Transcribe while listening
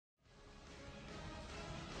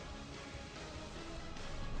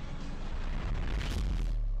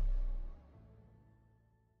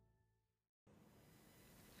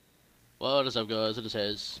What is up, guys? It is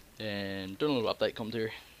Hazz, and doing a little update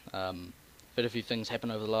commentary. Had a few things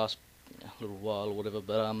happen over the last little while or whatever,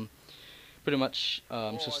 but pretty much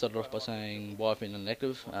just started off by saying why I've been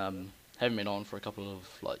inactive. Haven't been on for a couple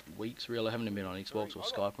of weeks really. I haven't even been on Xbox or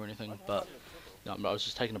Skype or anything, but I was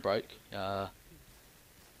just taking a break.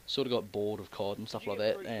 Sort of got bored of COD and stuff like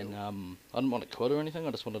that, and I didn't want to quit or anything.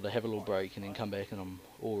 I just wanted to have a little break and then come back, and I'm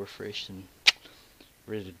all refreshed and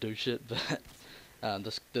ready to do shit. But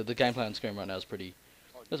the gameplay on screen right now is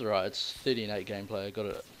it's alright. It's 30:8 gameplay. I got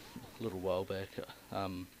it a little while back.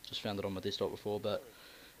 Just found it on my desktop before, but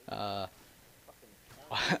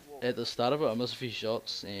at the start of it I missed a few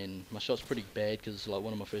shots, and my shot's pretty bad because it's like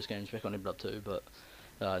one of my first games back on Level Up 2, but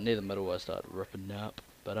near the middle I started ripping up.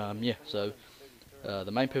 But yeah, so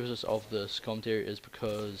the main purpose of this commentary is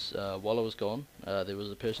because while I was gone, there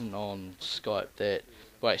was a person on Skype that,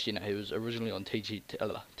 well, actually no, he was originally on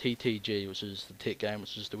TTG, which is the tech game,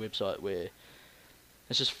 which is the website where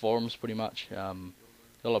it's just forums pretty much. A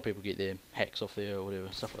lot of people get their hacks off there or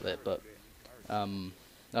whatever, stuff like that, but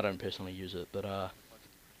I don't personally use it. But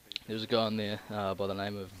there was a guy on there by the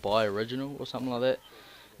name of Byoriginal or something like that.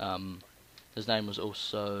 His name was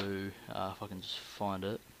also, if I can just find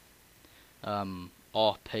it,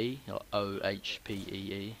 RP, or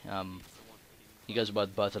OHPEE. He goes by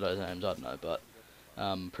both of those names, I don't know, but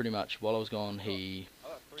pretty much while I was gone, he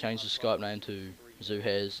changed his Skype name to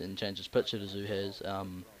TehHazzi and changed his picture to TehHazzi.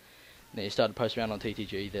 Then he started posting around on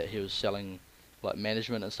TTG that he was selling like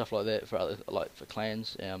management and stuff like that for other, for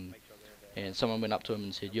clans. And someone went up to him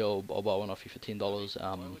and said, "Yo, I'll buy one off you for $10."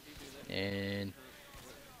 And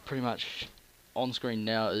pretty much on screen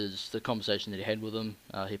now is the conversation that he had with him.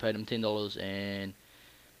 He paid him $10, and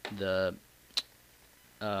the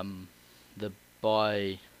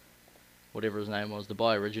buy, whatever his name was, the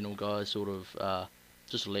buy original guy sort of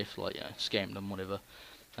just left, like, you know, scammed him, whatever,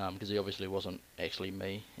 because he obviously wasn't actually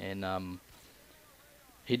me, and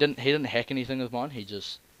he didn't hack anything with mine. He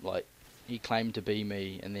just, like, he claimed to be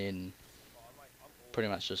me, and then pretty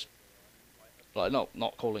much just, like,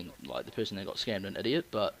 not calling like the person that got scammed an idiot,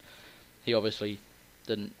 but he obviously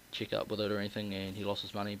didn't check up with it or anything, and he lost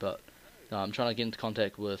his money. But I'm trying to get into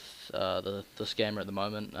contact with the scammer at the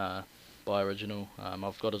moment, by original.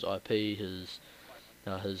 I've got his IP, his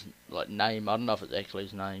like name. I don't know if it's actually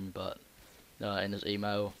his name, but and his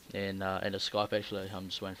email and his Skype. Actually, I'm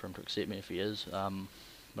just waiting for him to accept me if he is. But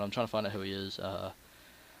I'm trying to find out who he is.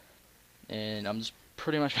 And I'm just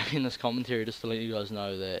pretty much making this commentary just to let you guys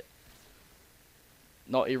know that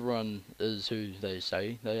not everyone is who they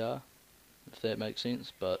say they are, if that makes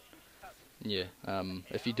sense. But yeah,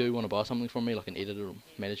 if you do want to buy something from me, like an editor or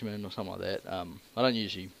management or something like that, I don't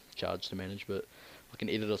usually charge to manage, but like an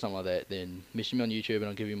editor or something like that, then message me on YouTube and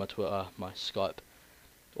I'll give you my Twitter, my Skype,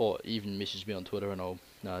 or even message me on Twitter and I'll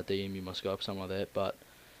DM you my Skype or something like that. But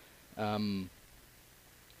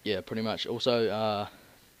yeah, pretty much. Also,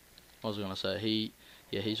 what was I gonna say?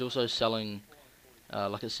 He's also selling,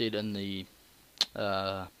 like I said in the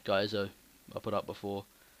guys I put up before.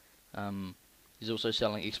 He's also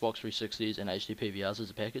selling Xbox 360s and HD PVRs as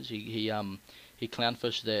a package. He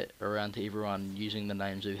clownfished that around to everyone using the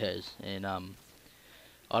name TehHazzi, and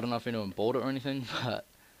I don't know if anyone bought it or anything, but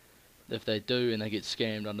if they do and they get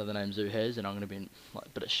scammed under the name TehHazzi, then I'm gonna be in, like, a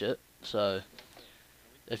bit of shit. So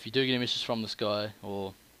if you do get a message from this guy,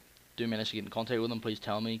 or do manage to get in contact with him, please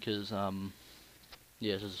tell me, because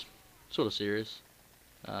yeah, this is sort of serious.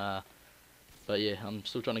 But yeah, I'm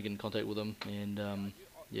still trying to get in contact with him, and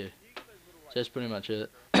yeah, so that's pretty much it.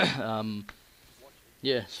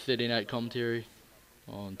 Yeah, it's 13:8 commentary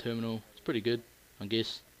on Terminal. It's pretty good, I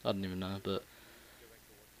guess. I don't even know, but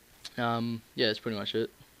yeah, that's pretty much it.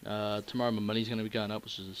 Tomorrow my money's going to be going up,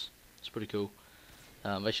 which is, it's pretty cool.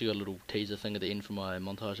 I've actually got a little teaser thing at the end for my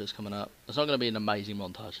montage that's coming up. It's not going to be an amazing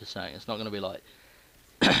montage, just saying. It's not going to be like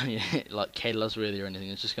yeah, like Catalyst really or anything.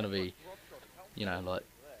 It's just going to be, you know, like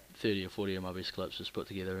 30 or 40 of my best clips just put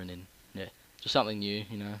together, and then yeah, just something new,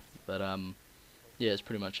 you know. But yeah, that's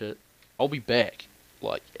pretty much it. I'll be back,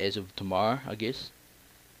 like, as of tomorrow, I guess.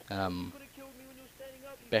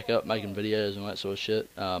 Back up making videos and all that sort of shit.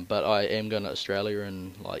 But I am going to Australia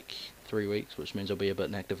in like 3 weeks, which means I'll be a bit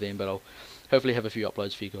inactive then, but I'll hopefully have a few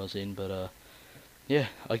uploads for you guys then. But yeah,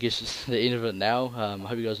 I guess it's the end of it now. I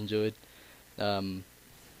hope you guys enjoyed.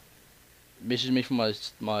 Message me from my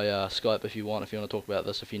Skype if you want to talk about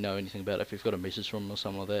this, if you know anything about it, if you've got a message from me or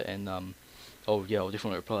something like that, and I'll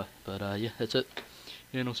definitely reply. But yeah, that's it,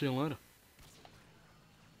 and I'll see you later.